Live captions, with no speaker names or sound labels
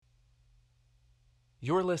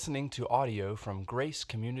You're listening to audio from Grace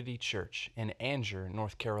Community Church in Anger,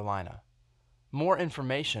 North Carolina. More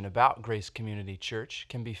information about Grace Community Church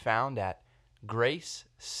can be found at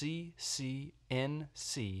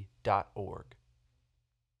graceccnc.org.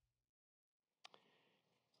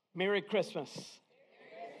 Merry Christmas.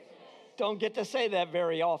 Don't get to say that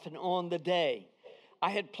very often on the day. I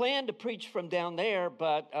had planned to preach from down there,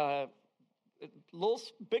 but a little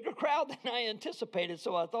bigger crowd than I anticipated,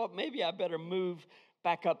 so I thought maybe I better move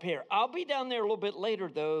back up here. I'll be down there a little bit later,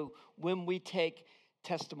 though, when we take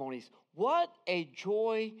testimonies. What a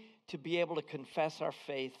joy to be able to confess our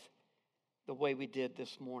faith the way we did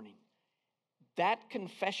this morning. That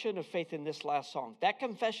confession of faith in this last song, that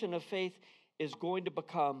confession of faith is going to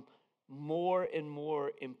become more and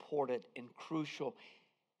more important and crucial.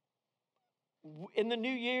 In the new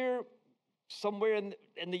year, somewhere in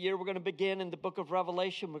the year we're going to begin in the book of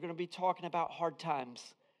Revelation, we're going to be talking about hard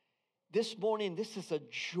times. This morning, this is a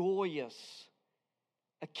joyous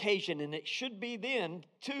occasion, and it should be then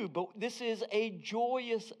too, but this is a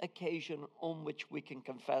joyous occasion on which we can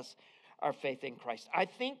confess our faith in Christ. I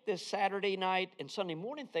think this Saturday night and Sunday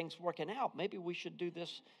morning thing's working out. Maybe we should do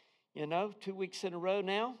this, 2 weeks in a row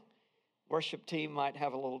now. Worship team might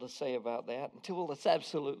have a little to say about that until it's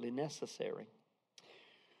absolutely necessary.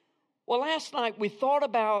 Well, last night we thought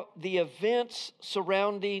about the events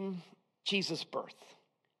surrounding Jesus' birth.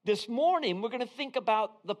 This morning we're going to think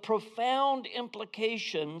about the profound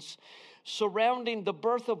implications surrounding the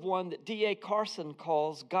birth of one that D.A. Carson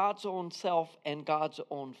calls God's own self and God's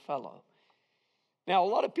own fellow. Now, a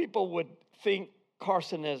lot of people would think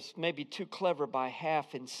Carson is maybe too clever by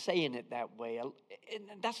half in saying it that way. And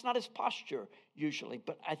that's not his posture usually,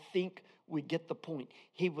 but I think we get the point.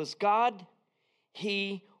 He was God.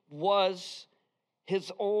 He was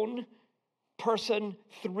his own person,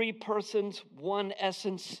 three persons, one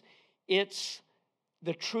essence. It's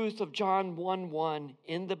the truth of John 1:1.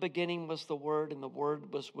 In the beginning was the Word, and the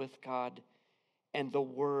Word was with God, and the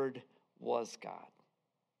Word was God.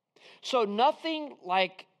 So nothing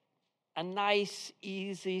like a nice,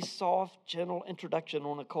 easy, soft, gentle introduction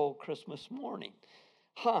on a cold Christmas morning.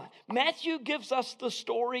 Matthew gives us the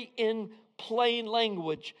story in plain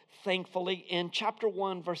language, thankfully, in chapter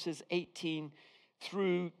 1, verses 18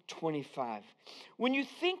 through 25. When you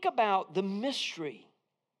think about the mystery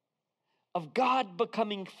of God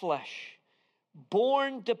becoming flesh,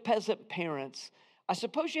 born to peasant parents, I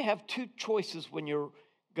suppose you have two choices when you're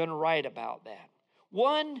going to write about that.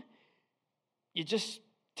 One, you just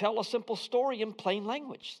tell a simple story in plain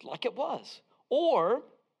language, like it was. Or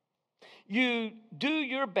you do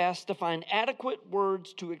your best to find adequate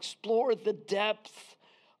words to explore the depth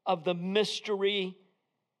of the mystery,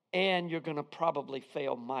 and you're going to probably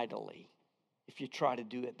fail mightily if you try to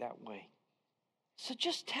do it that way. So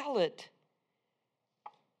just tell it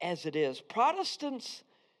as it is. Protestants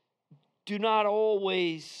do not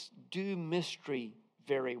always do mystery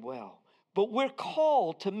very well. But we're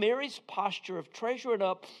called to Mary's posture of treasuring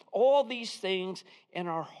up all these things in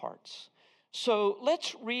our hearts. So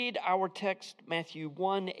let's read our text, Matthew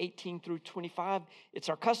 1:18 through 25. It's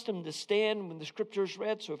our custom to stand when the scripture is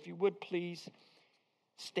read, so if you would please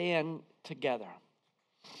stand together.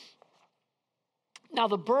 Now,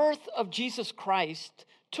 the birth of Jesus Christ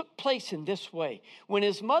took place in this way. When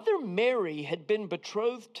his mother Mary had been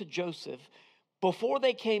betrothed to Joseph, before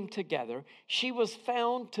they came together, she was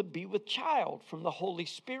found to be with child from the Holy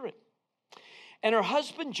Spirit. And her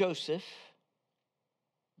husband Joseph,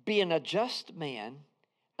 being a just man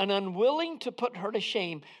and unwilling to put her to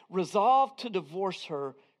shame, resolved to divorce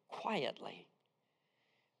her quietly.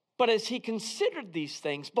 But as he considered these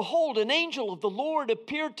things, behold, an angel of the Lord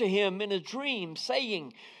appeared to him in a dream,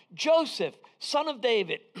 saying, Joseph, son of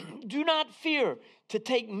David, do not fear to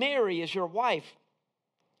take Mary as your wife,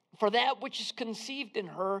 for that which is conceived in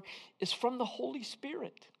her is from the Holy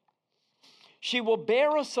Spirit. She will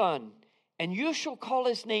bear a son, and you shall call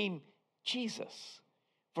his name Jesus,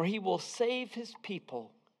 for he will save his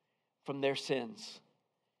people from their sins.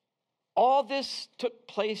 All this took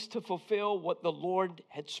place to fulfill what the Lord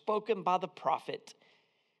had spoken by the prophet.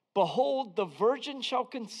 Behold, the virgin shall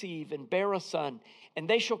conceive and bear a son, and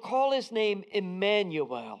they shall call his name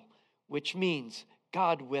Emmanuel, which means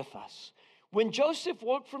God with us. When Joseph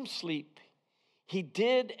woke from sleep, he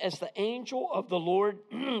did as the angel of the Lord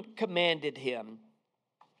commanded him.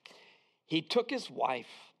 He took his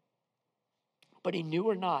wife, but he knew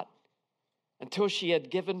her not until she had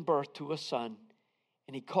given birth to a son,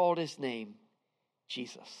 and he called his name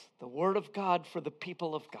Jesus. The word of God for the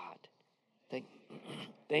people of God.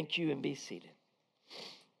 Thank you, and be seated.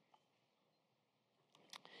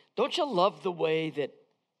 Don't you love the way that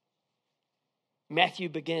Matthew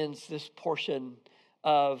begins this portion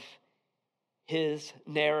of his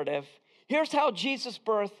narrative. Here's how Jesus'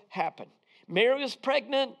 birth happened. Mary was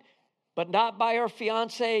pregnant, but not by her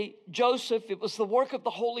fiance Joseph. It was the work of the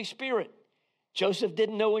Holy Spirit. Joseph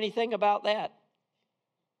didn't know anything about that.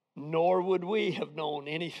 Nor would we have known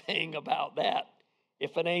anything about that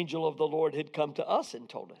if an angel of the Lord had come to us and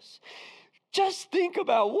told us. Just think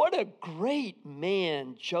about what a great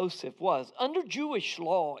man Joseph was. Under Jewish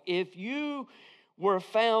law, if you were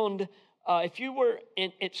found, let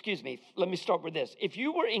me start with this. If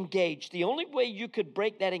you were engaged, the only way you could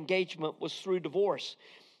break that engagement was through divorce.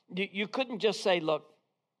 You couldn't just say, look,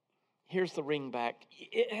 here's the ring back.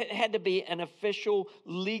 It had to be an official,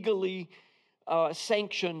 legally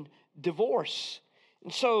sanctioned divorce.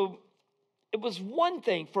 And so it was one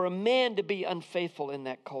thing for a man to be unfaithful in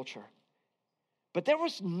that culture. But there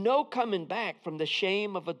was no coming back from the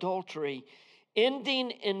shame of adultery,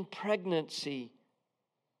 ending in pregnancy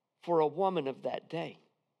for a woman of that day.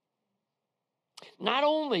 Not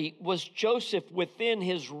only was Joseph within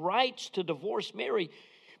his rights to divorce Mary,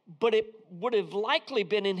 but it would have likely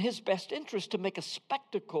been in his best interest to make a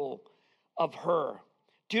spectacle of her.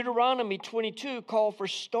 Deuteronomy 22 called for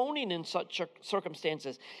stoning in such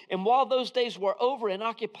circumstances. And while those days were over and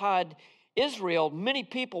occupied Israel, many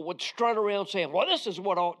people would strut around saying, well, this is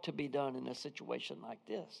what ought to be done in a situation like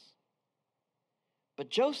this. But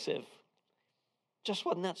Joseph just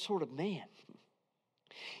wasn't that sort of man.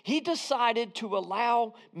 He decided to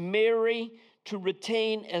allow Mary to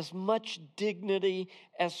retain as much dignity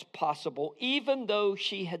as possible, even though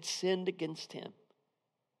she had sinned against him,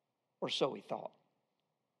 or so he thought.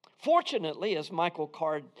 Fortunately, as Michael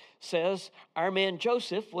Card says, our man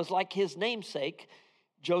Joseph was like his namesake,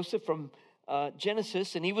 Joseph from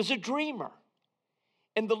Genesis, and he was a dreamer.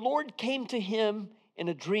 And the Lord came to him in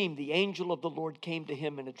a dream. The angel of the Lord came to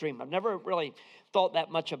him in a dream. I've never really thought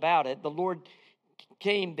that much about it. The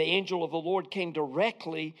angel of the Lord came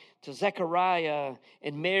directly to Zechariah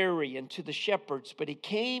and Mary and to the shepherds, but he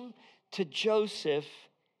came to Joseph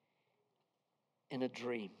in a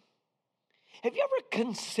dream. Have you ever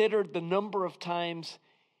considered the number of times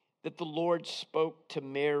that the Lord spoke to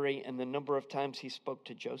Mary and the number of times he spoke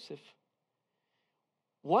to Joseph?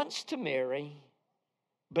 Once to Mary,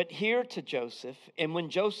 but here to Joseph. And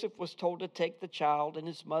when Joseph was told to take the child and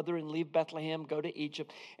his mother and leave Bethlehem, go to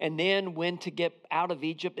Egypt, and then when to get out of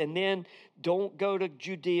Egypt, and then don't go to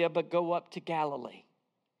Judea, but go up to Galilee.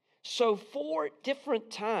 So 4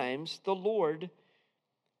 different times the Lord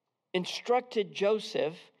instructed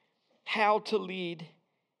Joseph how to lead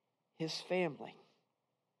his family.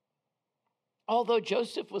 Although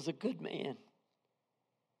Joseph was a good man,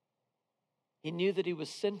 he knew that he was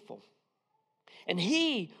sinful. And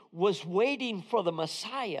he was waiting for the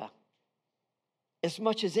Messiah as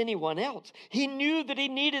much as anyone else. He knew that he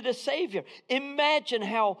needed a Savior. Imagine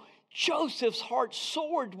how Joseph's heart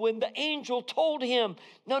soared when the angel told him,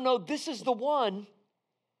 no, this is the one.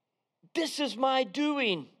 This is my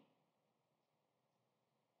doing.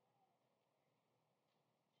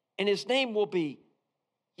 And his name will be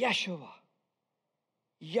Yeshua.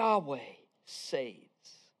 Yahweh saves.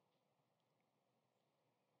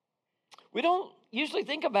 We don't usually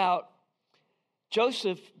think about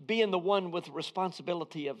Joseph being the one with the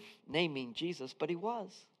responsibility of naming Jesus, but he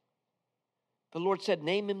was. The Lord said,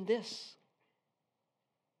 name him this.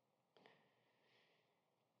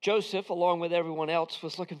 Joseph, along with everyone else,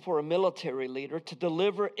 was looking for a military leader to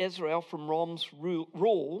deliver Israel from Rome's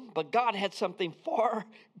rule, but God had something far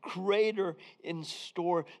greater in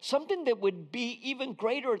store, something that would be even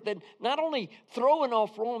greater than not only throwing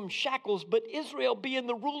off Rome's shackles, but Israel being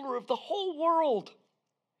the ruler of the whole world.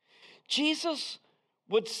 Jesus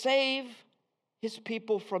would save his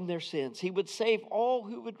people from their sins. He would save all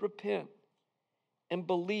who would repent and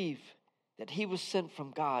believe that he was sent from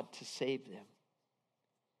God to save them.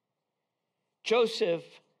 Joseph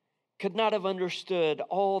could not have understood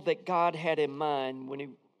all that God had in mind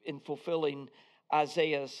in fulfilling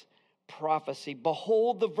Isaiah's prophecy.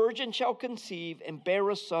 Behold, the virgin shall conceive and bear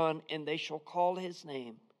a son, and they shall call his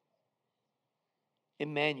name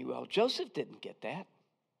Emmanuel. Joseph didn't get that,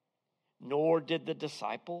 nor did the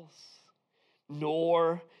disciples,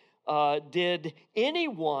 nor did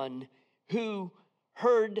anyone who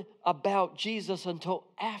heard about Jesus until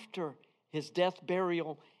after his death,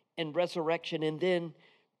 burial, and resurrection, and then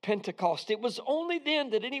Pentecost. It was only then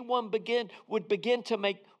that anyone would begin to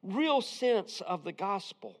make real sense of the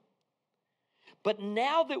gospel. But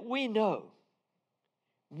now that we know,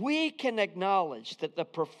 we can acknowledge that the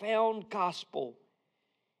profound gospel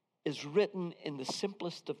is written in the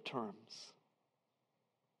simplest of terms.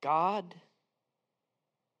 God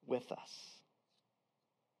with us.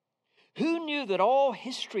 Who knew that all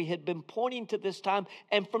history had been pointing to this time,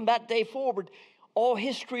 and from that day forward, all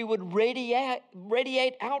history would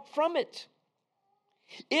radiate out from it?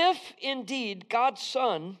 If indeed God's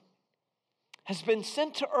Son has been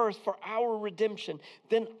sent to earth for our redemption,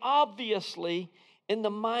 then obviously in the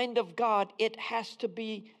mind of God, it has to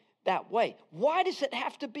be that way. Why does it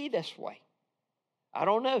have to be this way? I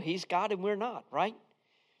don't know. He's God and we're not, right?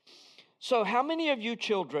 So how many of you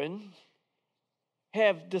children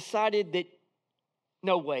have decided that,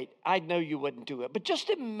 no, wait, I know you wouldn't do it, but just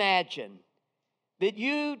imagine that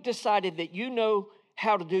you decided that you know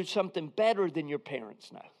how to do something better than your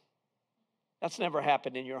parents know. That's never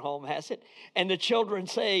happened in your home, has it? And the children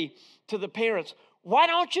say to the parents, why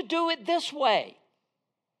don't you do it this way?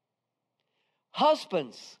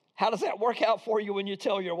 Husbands, how does that work out for you when you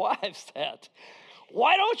tell your wives that?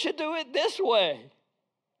 Why don't you do it this way?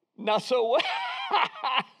 Not so well.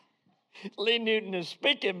 Lee Newton is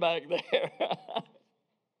speaking back there.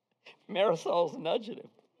 Marisol's nudging him.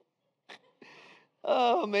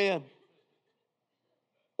 Oh, man.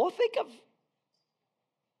 Well, think of,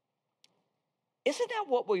 isn't that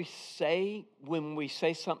what we say when we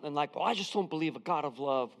say something like, well, I just don't believe a God of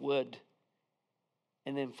love would,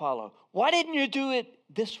 and then follow. Why didn't you do it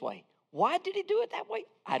this way? Why did he do it that way?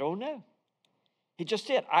 I don't know. He just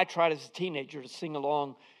did. I tried as a teenager to sing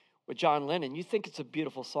along with John Lennon. You think it's a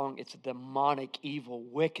beautiful song. It's a demonic, evil,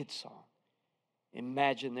 wicked song.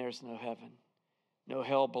 Imagine there's no heaven, no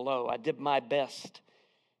hell below. I did my best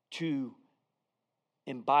to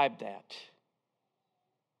imbibe that.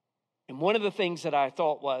 And one of the things that I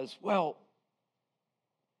thought was, well,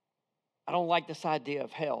 I don't like this idea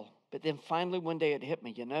of hell. But then finally one day it hit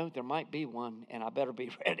me, there might be one and I better be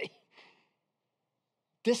ready.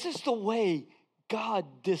 This is the way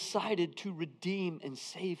God decided to redeem and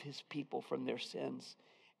save his people from their sins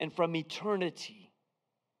and from eternity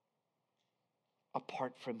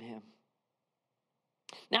apart from him.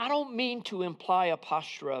 Now, I don't mean to imply a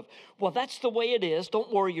posture of, well, that's the way it is.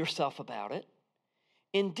 Don't worry yourself about it.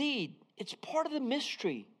 Indeed, it's part of the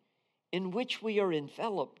mystery in which we are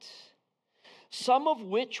enveloped, some of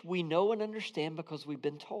which we know and understand because we've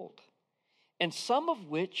been told, and some of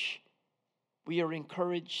which we are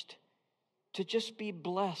encouraged to just be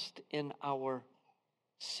blessed in our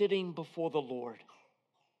sitting before the Lord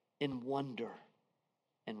in wonder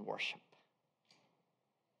and worship.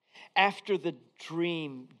 After the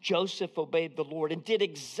dream, Joseph obeyed the Lord and did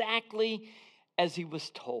exactly as he was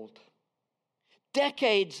told.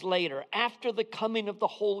 Decades later, after the coming of the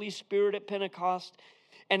Holy Spirit at Pentecost,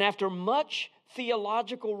 and after much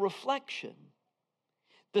theological reflection,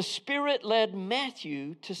 the Spirit led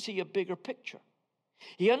Matthew to see a bigger picture.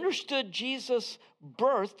 He understood Jesus'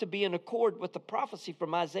 birth to be in accord with the prophecy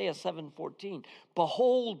from Isaiah 7:14.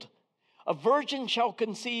 Behold, a virgin shall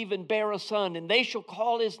conceive and bear a son, and they shall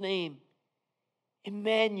call his name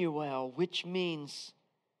Emmanuel, which means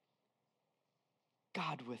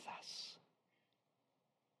God with us.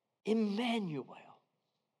 Emmanuel.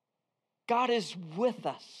 God is with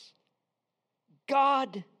us.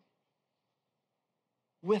 God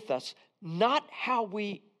with us. Not how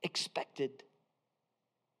we expected,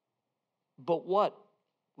 but what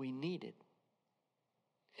we needed.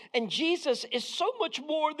 And Jesus is so much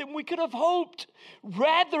more than we could have hoped.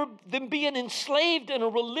 Rather than being enslaved in a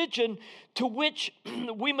religion to which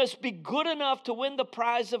we must be good enough to win the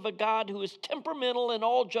prize of a God who is temperamental and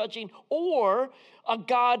all-judging, or a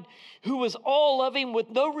God who is all-loving with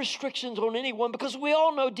no restrictions on anyone, because we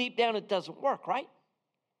all know deep down it doesn't work, right?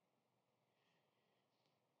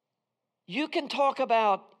 You can talk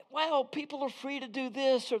about, well, people are free to do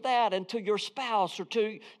this or that, and to your spouse or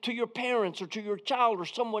to your parents or to your child, or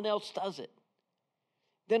someone else does it.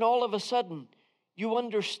 Then all of a sudden, you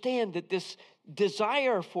understand that this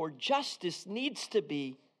desire for justice needs to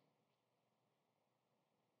be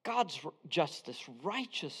God's justice,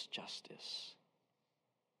 righteous justice.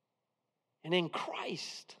 And in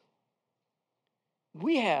Christ,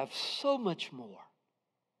 we have so much more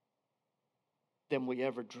than we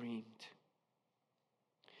ever dreamed.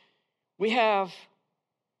 We have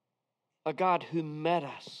a God who met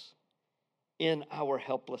us in our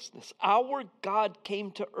helplessness. Our God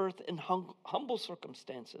came to earth in humble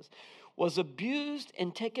circumstances, was abused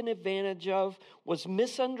and taken advantage of, was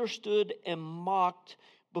misunderstood and mocked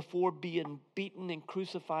before being beaten and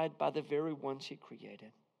crucified by the very ones he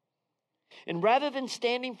created. And rather than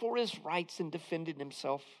standing for his rights and defending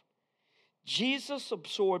himself, Jesus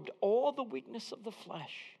absorbed all the weakness of the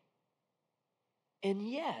flesh. And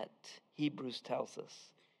yet, Hebrews tells us,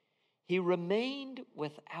 he remained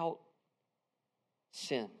without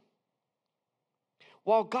sin.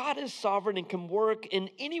 While God is sovereign and can work in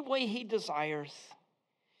any way he desires,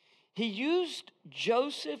 he used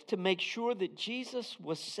Joseph to make sure that Jesus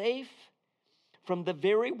was safe from the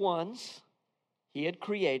very ones he had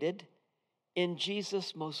created in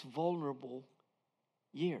Jesus' most vulnerable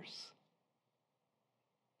years.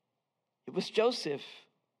 It was Joseph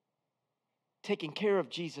taking care of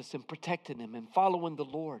Jesus and protecting him and following the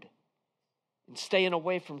Lord and staying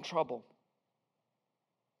away from trouble.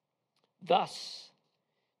 Thus,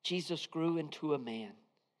 Jesus grew into a man,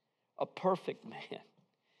 a perfect man,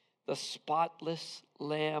 the spotless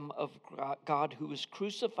Lamb of God who was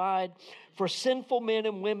crucified for sinful men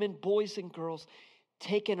and women, boys and girls,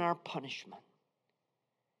 taking our punishment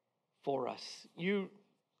for us.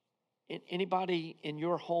 Anybody in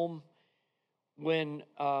your home, when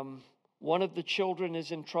one of the children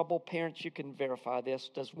is in trouble, parents, you can verify this.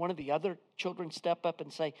 Does one of the other children step up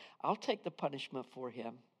and say, I'll take the punishment for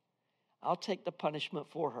him? I'll take the punishment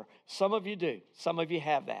for her. Some of you do. Some of you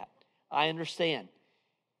have that. I understand.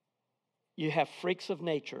 You have freaks of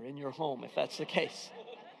nature in your home, if that's the case.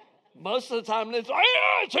 Most of the time, it's like,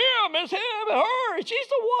 yeah, it's him, her, she's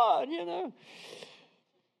the one, you know.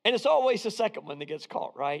 And it's always the second one that gets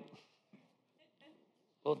caught, right?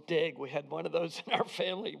 Little dig. We had one of those in our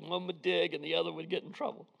family. One would dig and the other would get in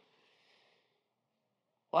trouble.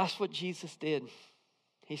 Well, that's what Jesus did.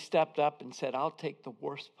 He stepped up and said, I'll take the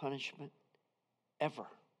worst punishment ever,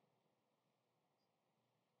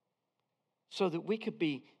 so that we could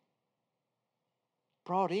be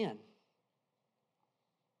brought in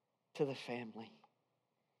to the family.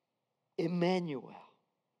 Emmanuel,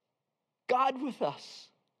 God with us.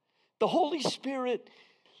 The Holy Spirit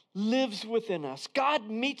lives within us. God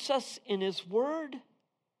meets us in his word.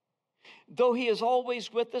 Though he is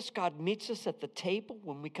always with us, God meets us at the table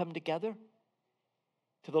when we come together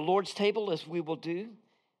to the Lord's table, as we will do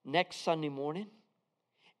next Sunday morning.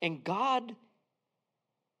 And God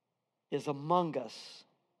is among us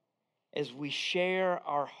as we share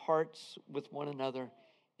our hearts with one another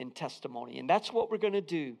in testimony. And that's what we're going to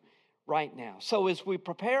do right now. So as we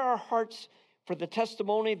prepare our hearts for the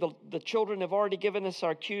testimony, the children have already given us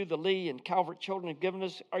our cue. The Lee and Calvert children have given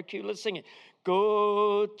us our cue. Let's sing it.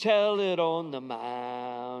 Go tell it on the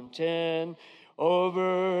mountain,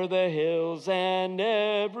 over the hills and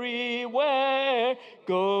everywhere.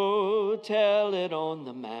 Go tell it on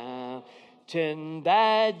the mountain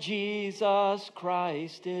that Jesus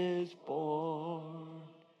Christ is born.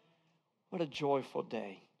 What a joyful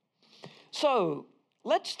day. So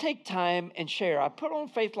let's take time and share. I put on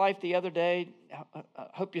Faith Life the other day. I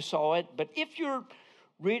hope you saw it. But if you're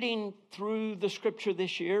reading through the scripture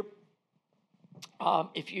this year,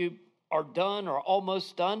 if you are done or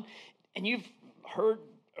almost done, and you've heard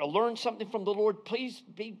or learned something from the Lord, please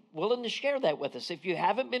be willing to share that with us. If you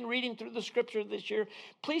haven't been reading through the scripture this year,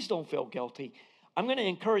 please don't feel guilty. I'm going to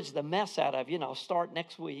encourage the mess out of you, and I'll start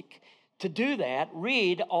next week to do that.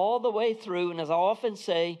 Read all the way through, and as I often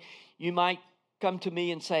say, you might come to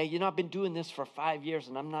me and say, I've been doing this for 5 years,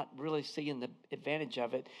 and I'm not really seeing the advantage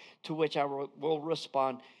of it, to which I will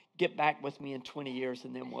respond, get back with me in 20 years,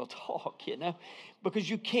 and then we'll talk, because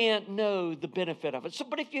you can't know the benefit of it. So,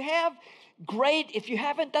 but if you have, great. If you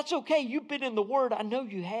haven't, that's okay. You've been in the Word. I know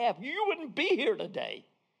you have. You wouldn't be here today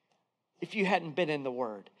if you hadn't been in the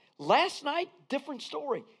Word. Last night, different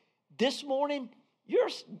story. This morning, you're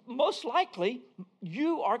most likely,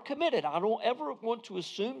 you are committed. I don't ever want to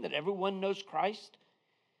assume that everyone knows Christ,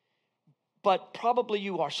 but probably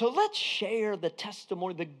you are. So let's share the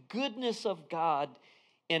testimony, the goodness of God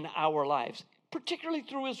in our lives, particularly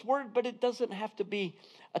through his word, but it doesn't have to be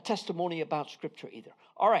a testimony about scripture either.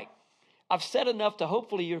 All right. I've said enough to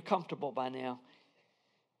hopefully you're comfortable by now.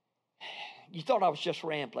 You thought I was just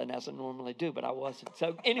rambling as I normally do, but I wasn't.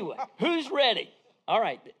 So anyway, who's ready? All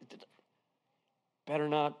right. Better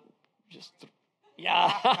not just,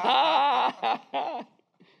 yeah.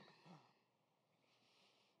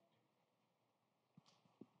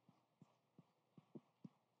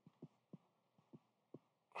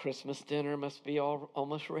 Christmas dinner must be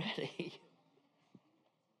almost ready.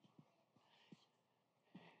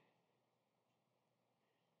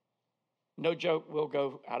 No joke, we'll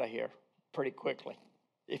go out of here pretty quickly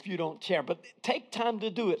if you don't share. But take time to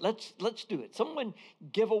do it. Let's do it. Someone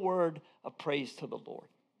give a word of praise to the Lord.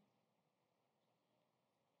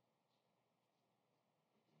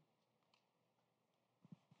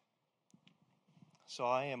 So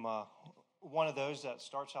I am one of those that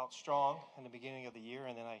starts out strong in the beginning of the year,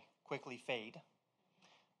 and then I quickly fade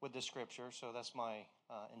with the scripture. So that's my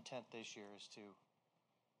intent this year, is to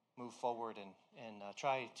move forward and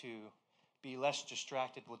try to be less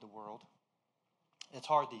distracted with the world. It's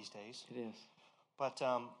hard these days. It is. But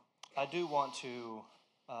I do want to,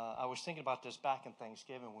 I was thinking about this back in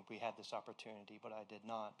Thanksgiving when we had this opportunity, but I did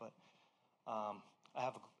not. But I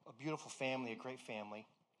have a beautiful family, a great family,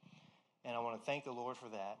 and I want to thank the Lord for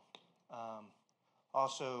that.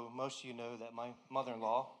 Also, most of you know that my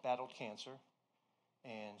mother-in-law battled cancer,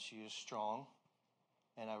 and she is strong,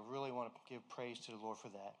 and I really want to give praise to the Lord for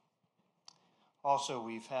that. Also,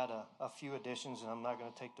 we've had a few additions, and I'm not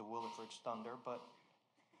going to take the Williford's thunder, but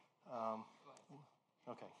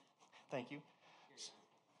okay, thank you.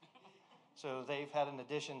 So they've had an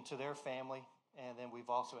addition to their family, and then we've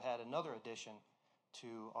also had another addition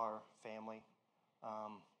to our family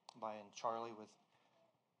by Charlie with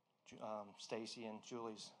Stacy, and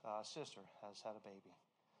Julie's sister has had a baby.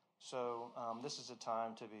 So this is a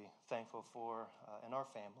time to be thankful for in our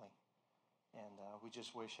family. And we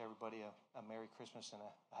just wish everybody a Merry Christmas and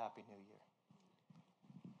a Happy New Year.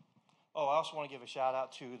 Oh, I also want to give a shout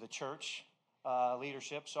out to the church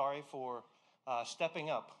leadership, for stepping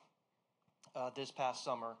up this past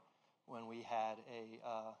summer when we had a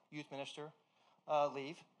youth minister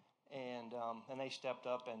leave. And they stepped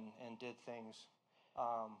up and did things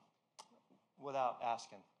without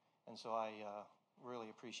asking. And so I really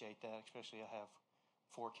appreciate that, especially I have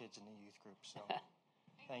 4 kids in the youth group. So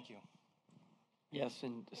thank you. Yes,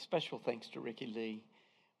 and special thanks to Ricky Lee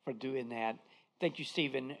for doing that. Thank you,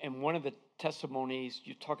 Stephen. And one of the testimonies,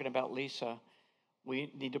 you're talking about Lisa,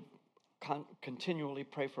 we need to continually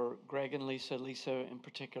pray for Greg and Lisa in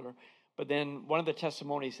particular. But then one of the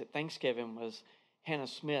testimonies at Thanksgiving was Hannah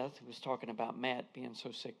Smith, who was talking about Matt being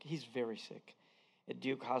so sick. He's very sick at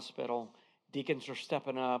Duke Hospital. Deacons are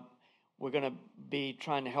stepping up. We're going to be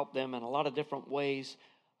trying to help them in a lot of different ways.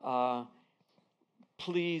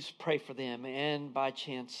 Please pray for them. And by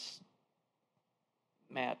chance,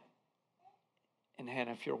 Matt and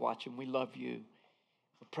Hannah, if you're watching, we love you.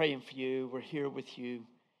 We're praying for you. We're here with you.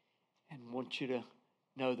 And want you to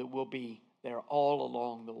know that we'll be there all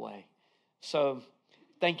along the way. So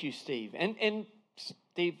thank you, Steve. And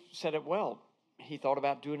Steve said it well. He thought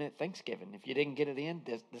about doing it at Thanksgiving. If you didn't get it in,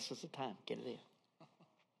 this is the time. Get it in.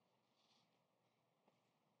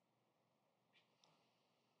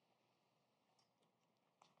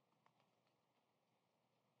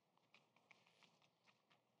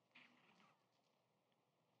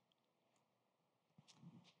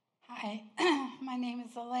 Hi, my name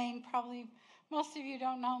is Elaine. Probably most of you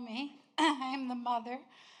don't know me. I am the mother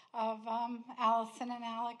of Allison and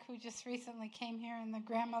Alec, who just recently came here, and the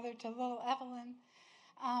grandmother to little Evelyn.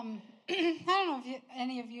 I don't know if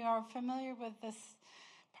any of you are familiar with this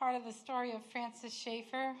part of the story of Francis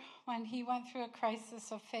Schaeffer when he went through a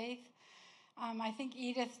crisis of faith. I think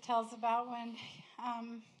Edith tells about when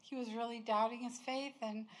he was really doubting his faith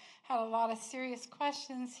and had a lot of serious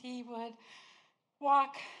questions. He would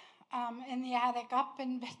walk in the attic up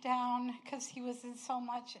and down because he was in so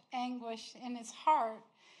much anguish in his heart.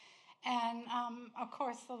 And of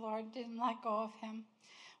course, the Lord didn't let go of him.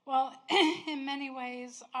 Well, in many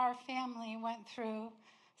ways, our family went through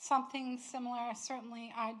something similar.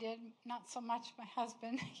 Certainly I did, not so much my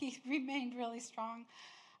husband. He remained really strong.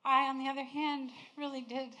 I, on the other hand, really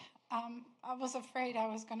did. I was afraid I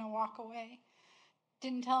was going to walk away.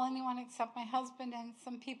 Didn't tell anyone except my husband and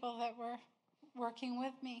some people that were working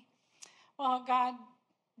with me. Well, God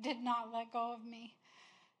did not let go of me.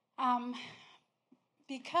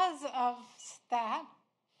 Because of that,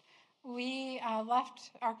 we left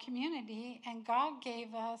our community, and God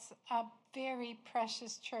gave us a very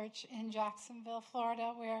precious church in Jacksonville,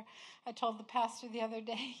 Florida, where I told the pastor the other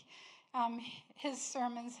day, his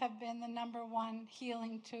sermons have been the #1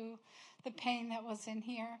 healing to the pain that was in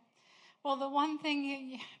here. Well, the one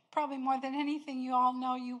thing, probably more than anything, you all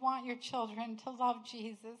know, you want your children to love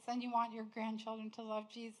Jesus, and you want your grandchildren to love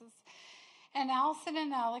Jesus. And Allison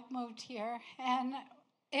and Alec moved here, and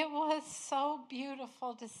it was so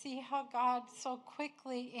beautiful to see how God so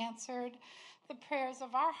quickly answered the prayers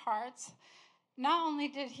of our hearts. Not only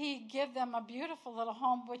did he give them a beautiful little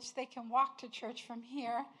home, which they can walk to church from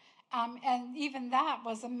here, and even that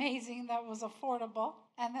was amazing, that was affordable.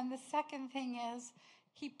 And then the second thing is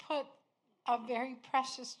he put a very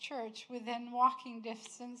precious church within walking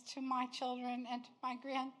distance to my children and to my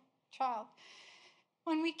grandchild.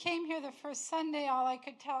 When we came here the first Sunday, all I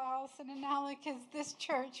could tell Allison and Alec is this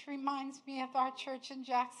church reminds me of our church in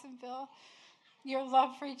Jacksonville. Your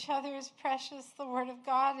love for each other is precious. The Word of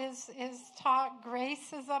God is taught.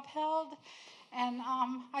 Grace is upheld. And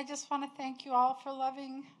I just want to thank you all for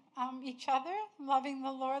loving each other, loving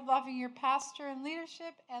the Lord, loving your pastor and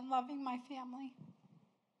leadership, and loving my family.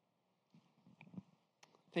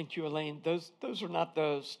 Thank you, Elaine. Those are not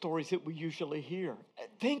the stories that we usually hear.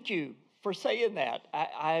 Thank you for saying that.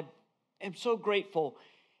 I am so grateful.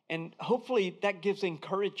 And hopefully that gives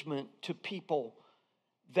encouragement to people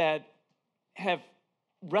that have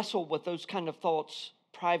wrestled with those kind of thoughts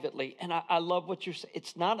privately. And I love what you're saying.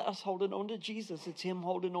 It's not us holding on to Jesus, it's him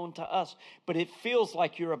holding on to us. But it feels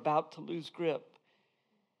like you're about to lose grip.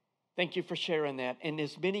 Thank you for sharing that. And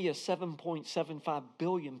as many as 7.75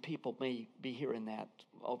 billion people may be hearing that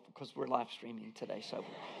because we're live streaming today. So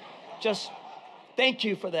just thank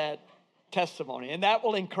you for that testimony. And that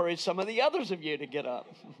will encourage some of the others of you to get up.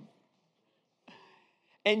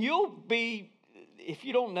 And you'll be, if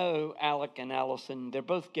you don't know Alec and Allison, they're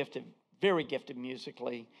both gifted, very gifted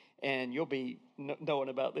musically, and you'll be knowing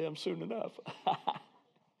about them soon enough.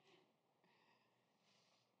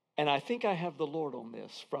 And I think I have the Lord on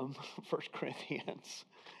this from 1 Corinthians,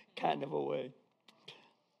 kind of a way.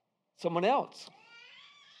 Someone else.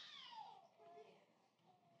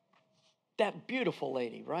 That beautiful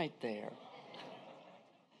lady right there.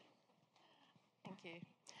 Thank you.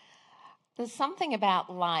 There's something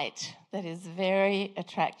about light that is very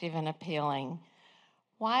attractive and appealing.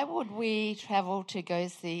 Why would we travel to go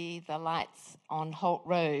see the lights on Holt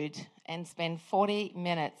Road and spend 40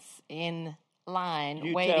 minutes in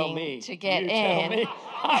line waiting to get in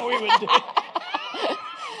how we would do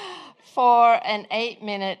for an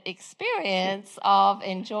 8-minute experience of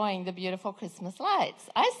enjoying the beautiful Christmas lights?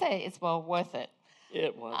 I say it's well worth it.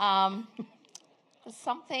 It was. There's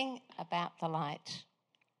something about the light.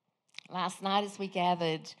 Last night as we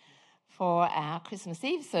gathered for our Christmas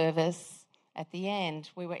Eve service, at the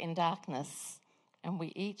end we were in darkness and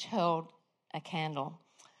we each held a candle,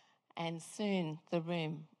 and soon the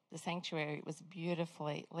sanctuary was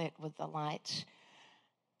beautifully lit with the light.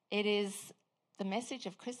 It is the message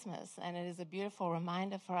of Christmas, and it is a beautiful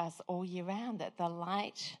reminder for us all year round that the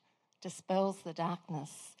light dispels the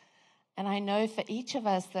darkness. And I know for each of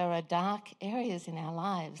us there are dark areas in our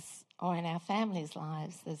lives or in our families'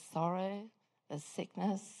 lives. There's sorrow, there's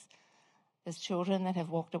sickness, there's children that have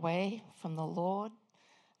walked away from the Lord,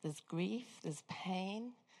 there's grief, there's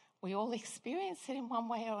pain. We all experience it in one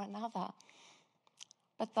way or another.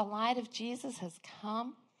 But the light of Jesus has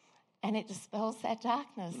come and it dispels that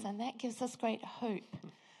darkness, and that gives us great hope.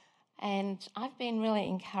 And I've been really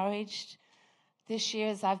encouraged this year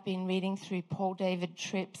as I've been reading through Paul David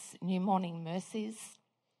Tripp's New Morning Mercies,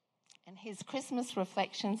 and his Christmas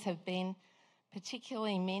reflections have been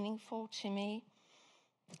particularly meaningful to me.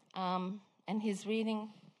 And his reading,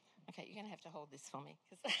 okay, you're going to have to hold this for me.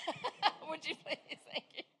 Would you please? Thank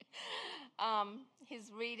you.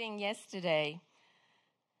 His reading yesterday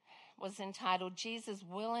was entitled, Jesus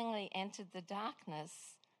Willingly Entered the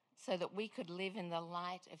Darkness so that we could live in the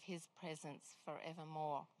light of his presence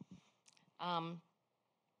forevermore. And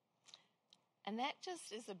that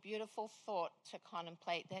just is a beautiful thought to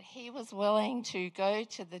contemplate, that he was willing to go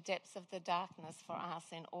to the depths of the darkness for us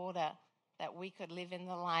in order that we could live in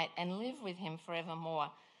the light and live with him forevermore.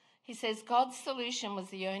 He says God's solution was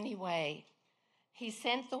the only way. He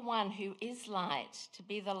sent the one who is light to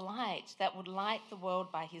be the light that would light the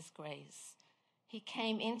world by his grace. He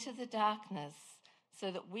came into the darkness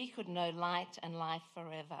so that we could know light and life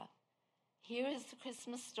forever. Here is the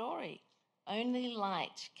Christmas story. Only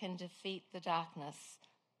light can defeat the darkness,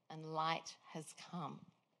 and light has come.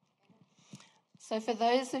 So for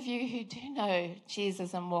those of you who do know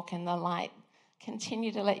Jesus and walk in the light,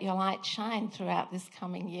 continue to let your light shine throughout this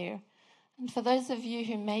coming year. And for those of you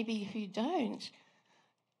who don't,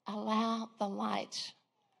 allow the light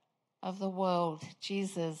of the world,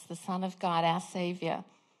 Jesus, the Son of God, our Savior,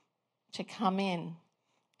 to come in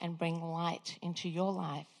and bring light into your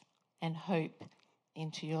life and hope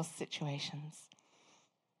into your situations.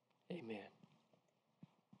 Amen.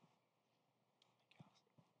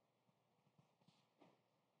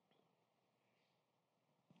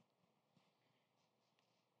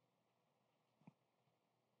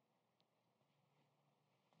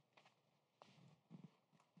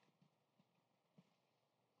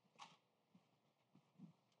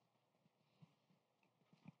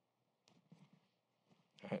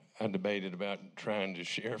 I debated about trying to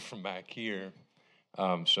share from back here,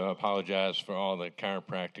 so I apologize for all the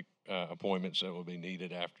chiropractic appointments that will be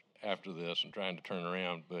needed after this and trying to turn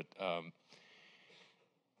around. But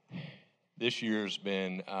this year's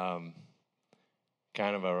been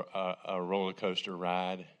kind of a roller coaster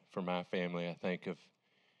ride for my family, I think, of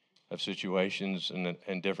situations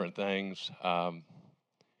and different things.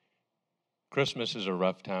 Christmas is a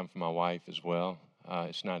rough time for my wife as well.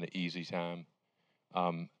 It's not an easy time.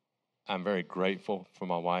 I'm very grateful for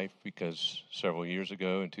my wife because several years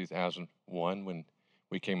ago in 2001, when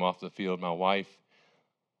we came off the field, my wife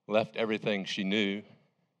left everything she knew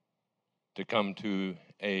to come to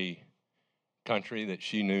a country that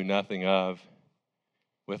she knew nothing of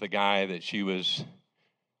with a guy that she was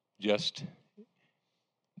just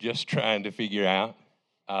trying to figure out,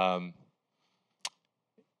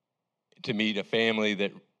 to meet a family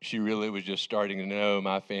that she really was just starting to know,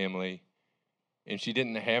 my family, and she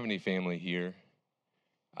didn't have any family here.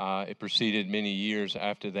 It proceeded many years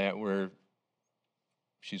after that where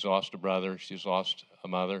she's lost a brother, she's lost a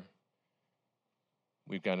mother.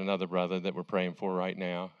 We've got another brother that we're praying for right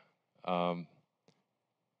now. God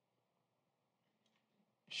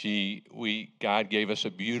gave us a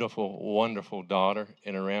beautiful, wonderful daughter,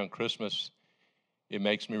 and around Christmas, it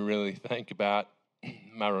makes me really think about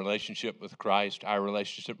my relationship with Christ, our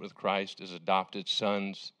relationship with Christ as adopted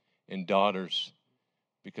sons and daughters,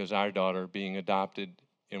 because our daughter being adopted,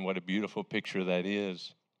 and what a beautiful picture that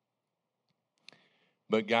is.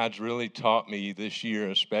 But God's really taught me this year,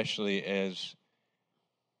 especially as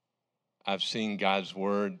I've seen God's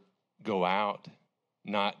word go out,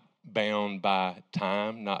 not bound by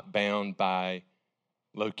time, not bound by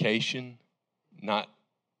location, not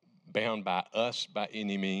bound by us by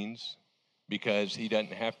any means, because he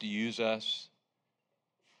doesn't have to use us.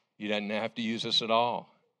 He doesn't have to use us at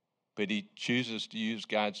all. But he chooses to use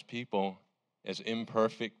God's people as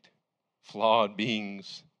imperfect, flawed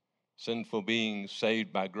beings, sinful beings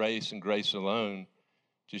saved by grace and grace alone,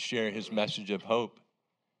 to share his message of hope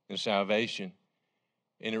and salvation.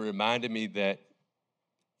 And it reminded me that,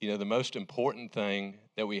 the most important thing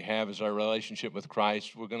that we have is our relationship with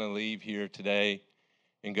Christ. We're going to leave here today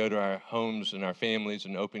and go to our homes and our families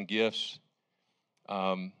and open gifts.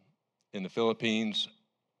 In the Philippines,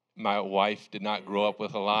 my wife did not grow up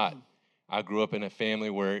with a lot. I grew up in a family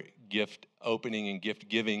where gift opening and gift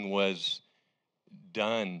giving was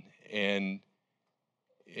done. And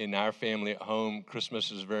in our family at home, Christmas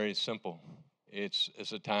is very simple. It's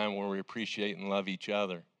a time where we appreciate and love each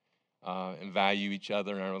other, and value each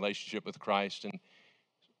other in our relationship with Christ. And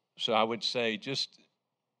so I would say, just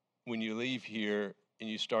when you leave here and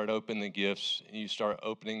you start opening the gifts and you start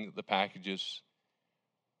opening the packages,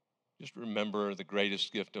 just remember the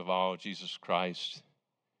greatest gift of all, Jesus Christ,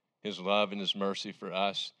 his love and his mercy for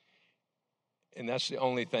us. And that's the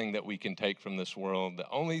only thing that we can take from this world. The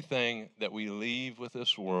only thing that we leave with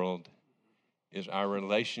this world is our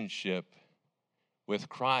relationship with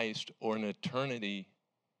Christ, or an eternity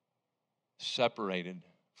separated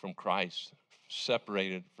from Christ,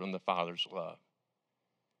 separated from the Father's love.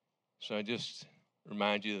 So I just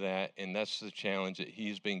remind you of that, and that's the challenge that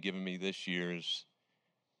he's been giving me this year, is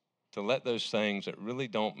to let those things that really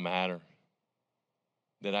don't matter,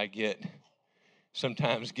 that I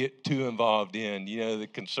sometimes get too involved in, the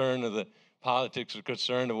concern of the politics, or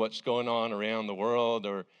concern of what's going on around the world,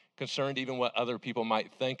 or concerned even what other people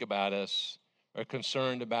might think about us, or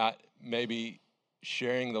concerned about maybe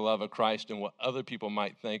sharing the love of Christ and what other people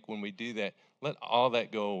might think when we do that. Let all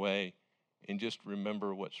that go away and just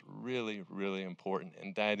remember what's really, really important,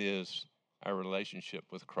 and that is our relationship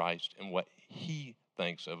with Christ and what he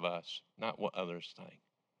thinks of us, not what others think.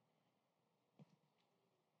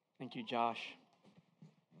 Thank you, Josh.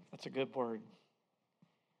 That's a good word.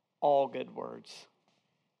 All good words.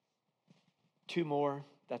 2 more,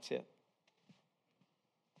 that's it.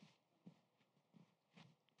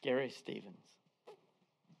 Gary Stevens.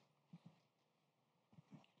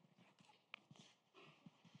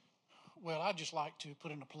 Well, I'd just like to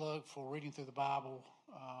put in a plug for reading through the Bible.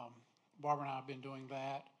 Barbara and I have been doing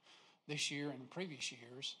that this year and previous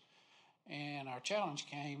years. And our challenge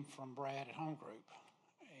came from Brad at Home Group.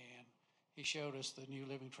 And he showed us the New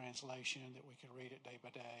Living Translation that we could read it day by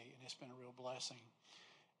day. And it's been a real blessing.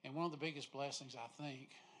 And one of the biggest blessings, I think,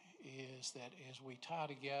 is that as we tie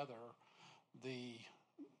together the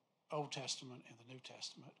Old Testament and the New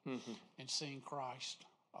Testament, and seeing Christ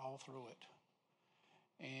all through it.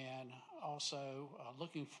 And also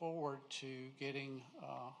looking forward to getting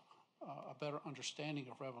a better understanding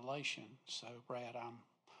of Revelation. So, Brad, I'm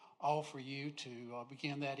all for you to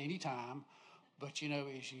begin that anytime. But,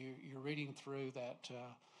 as you're reading through that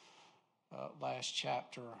last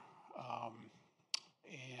chapter,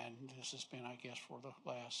 and this has been, I guess, for the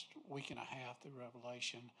last week and a half through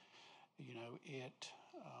Revelation,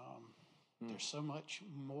 there's so much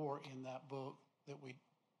more in that book that we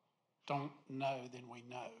don't know than we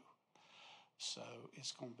know. So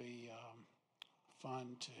it's going to be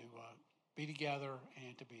fun to be together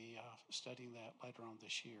and to be studying that later on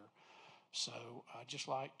this year. So I'd just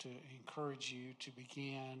like to encourage you to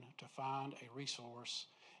begin to find a resource.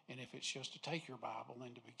 And if it's just to take your Bible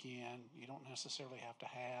and to begin, you don't necessarily have to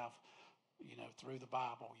have through the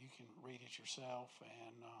Bible. You can read it yourself,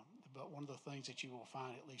 but one of the things that you will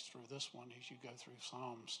find, at least through this one, is you go through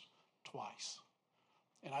Psalms twice.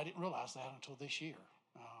 And I didn't realize that until this year,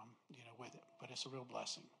 with it. But it's a real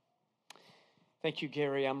blessing. Thank you,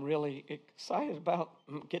 Gary. I'm really excited about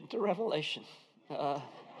getting to Revelation.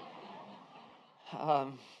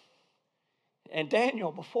 And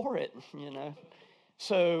Daniel before it,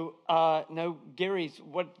 So, no,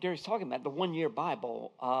 what Gary's talking about, the one-year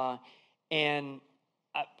Bible. And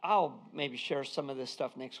I'll maybe share some of this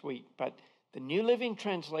stuff next week, but the New Living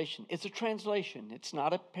Translation is a translation. It's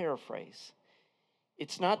not a paraphrase.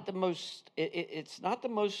 It's not the most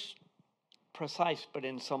precise, but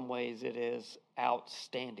in some ways it is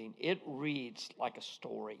outstanding. It reads like a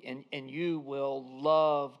story, and you will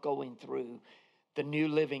love going through the New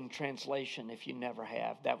Living Translation if you never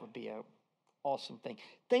have. That would be an awesome thing.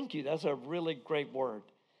 Thank you. That's a really great word.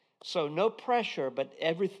 So no pressure, but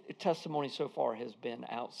every testimony so far has been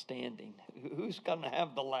outstanding. Who's going to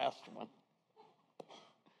have the last one?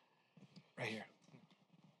 Right here.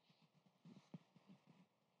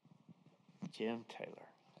 Jim Taylor.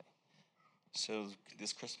 So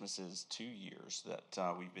this Christmas is 2 years that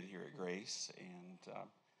we've been here at Grace, and I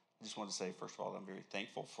just want to say, first of all, I'm very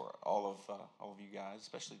thankful for all of you guys,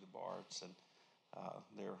 especially the Bards, and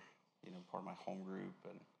they're part of my home group,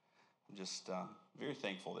 and I'm just very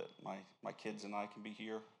thankful that my kids and I can be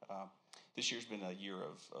here. This year's been a year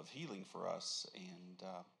of healing for us, and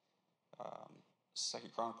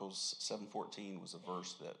 2 Chronicles 7:14 was a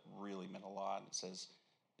verse that really meant a lot. It says,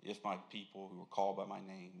 "If my people who are called by my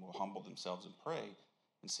name will humble themselves and pray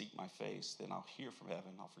and seek my face, then I'll hear from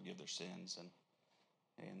heaven, I'll forgive their sins and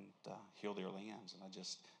heal their lands." And I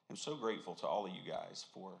just am so grateful to all of you guys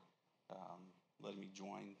for letting me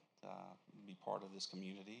join, be part of this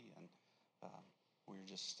community, and we're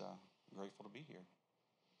just grateful to be here.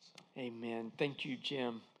 So. Amen. Thank you,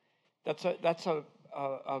 Jim. That's a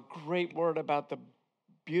great word about the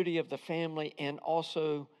beauty of the family and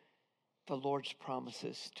also the Lord's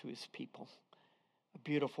promises to his people. A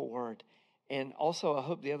beautiful word. And also, I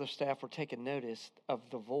hope the other staff were taking notice of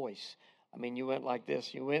the voice. I mean, you went like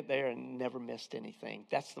this. You went there and never missed anything.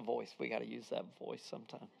 That's the voice. We got to use that voice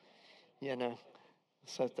sometime.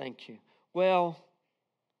 So thank you. Well,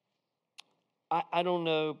 I don't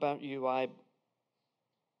know about you. I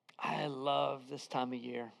love this time of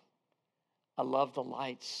year. I love the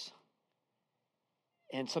lights.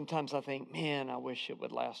 And sometimes I think, man, I wish it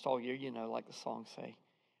would last all year, like the songs say.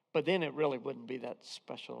 But then it really wouldn't be that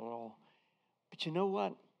special at all. But you know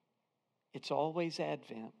what? It's always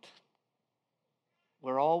Advent.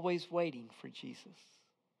 We're always waiting for Jesus.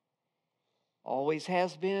 Always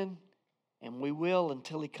has been, and we will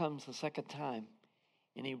until he comes the second time.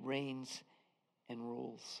 And he reigns and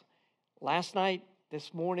rules. Last night,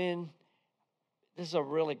 this morning, this is a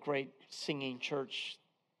really great singing church.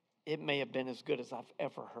 It may have been as good as I've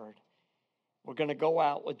ever heard. We're going to go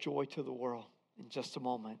out with joy to the world in just a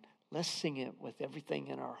moment. Let's sing it with everything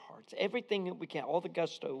in our hearts. Everything that we can, all the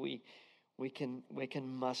gusto we can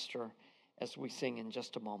muster as we sing in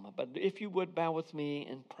just a moment. But if you would bow with me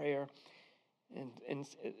in prayer. And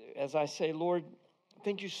as I say, Lord,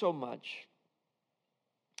 thank you so much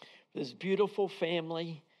for this beautiful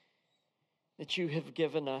family that you have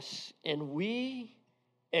given us. And we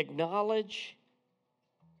acknowledge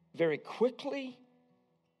very quickly,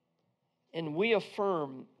 and we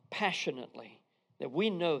affirm passionately that we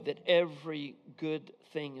know that every good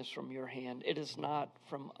thing is from your hand. It is not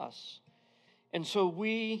from us. And so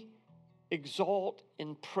we exalt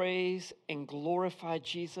and praise and glorify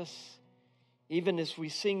Jesus, even as we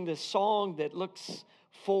sing this song that looks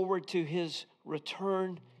forward to his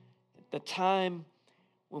return at the time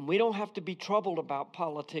when we don't have to be troubled about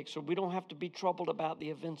politics, or we don't have to be troubled about the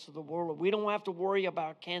events of the world, or we don't have to worry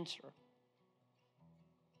about cancer.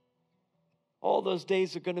 All those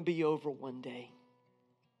days are going to be over one day.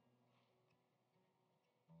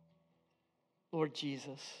 Lord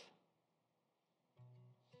Jesus,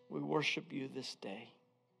 we worship you this day.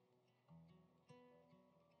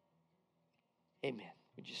 Amen.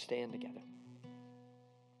 Would you stand together?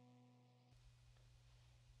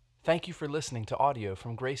 Thank you for listening to audio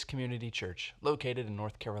from Grace Community Church, located in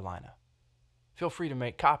North Carolina. Feel free to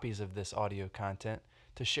make copies of this audio content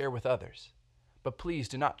to share with others, but please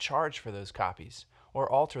do not charge for those copies or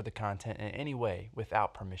alter the content in any way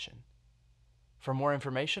without permission. For more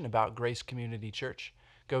information about Grace Community Church,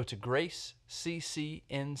 go to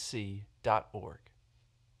graceccnc.org.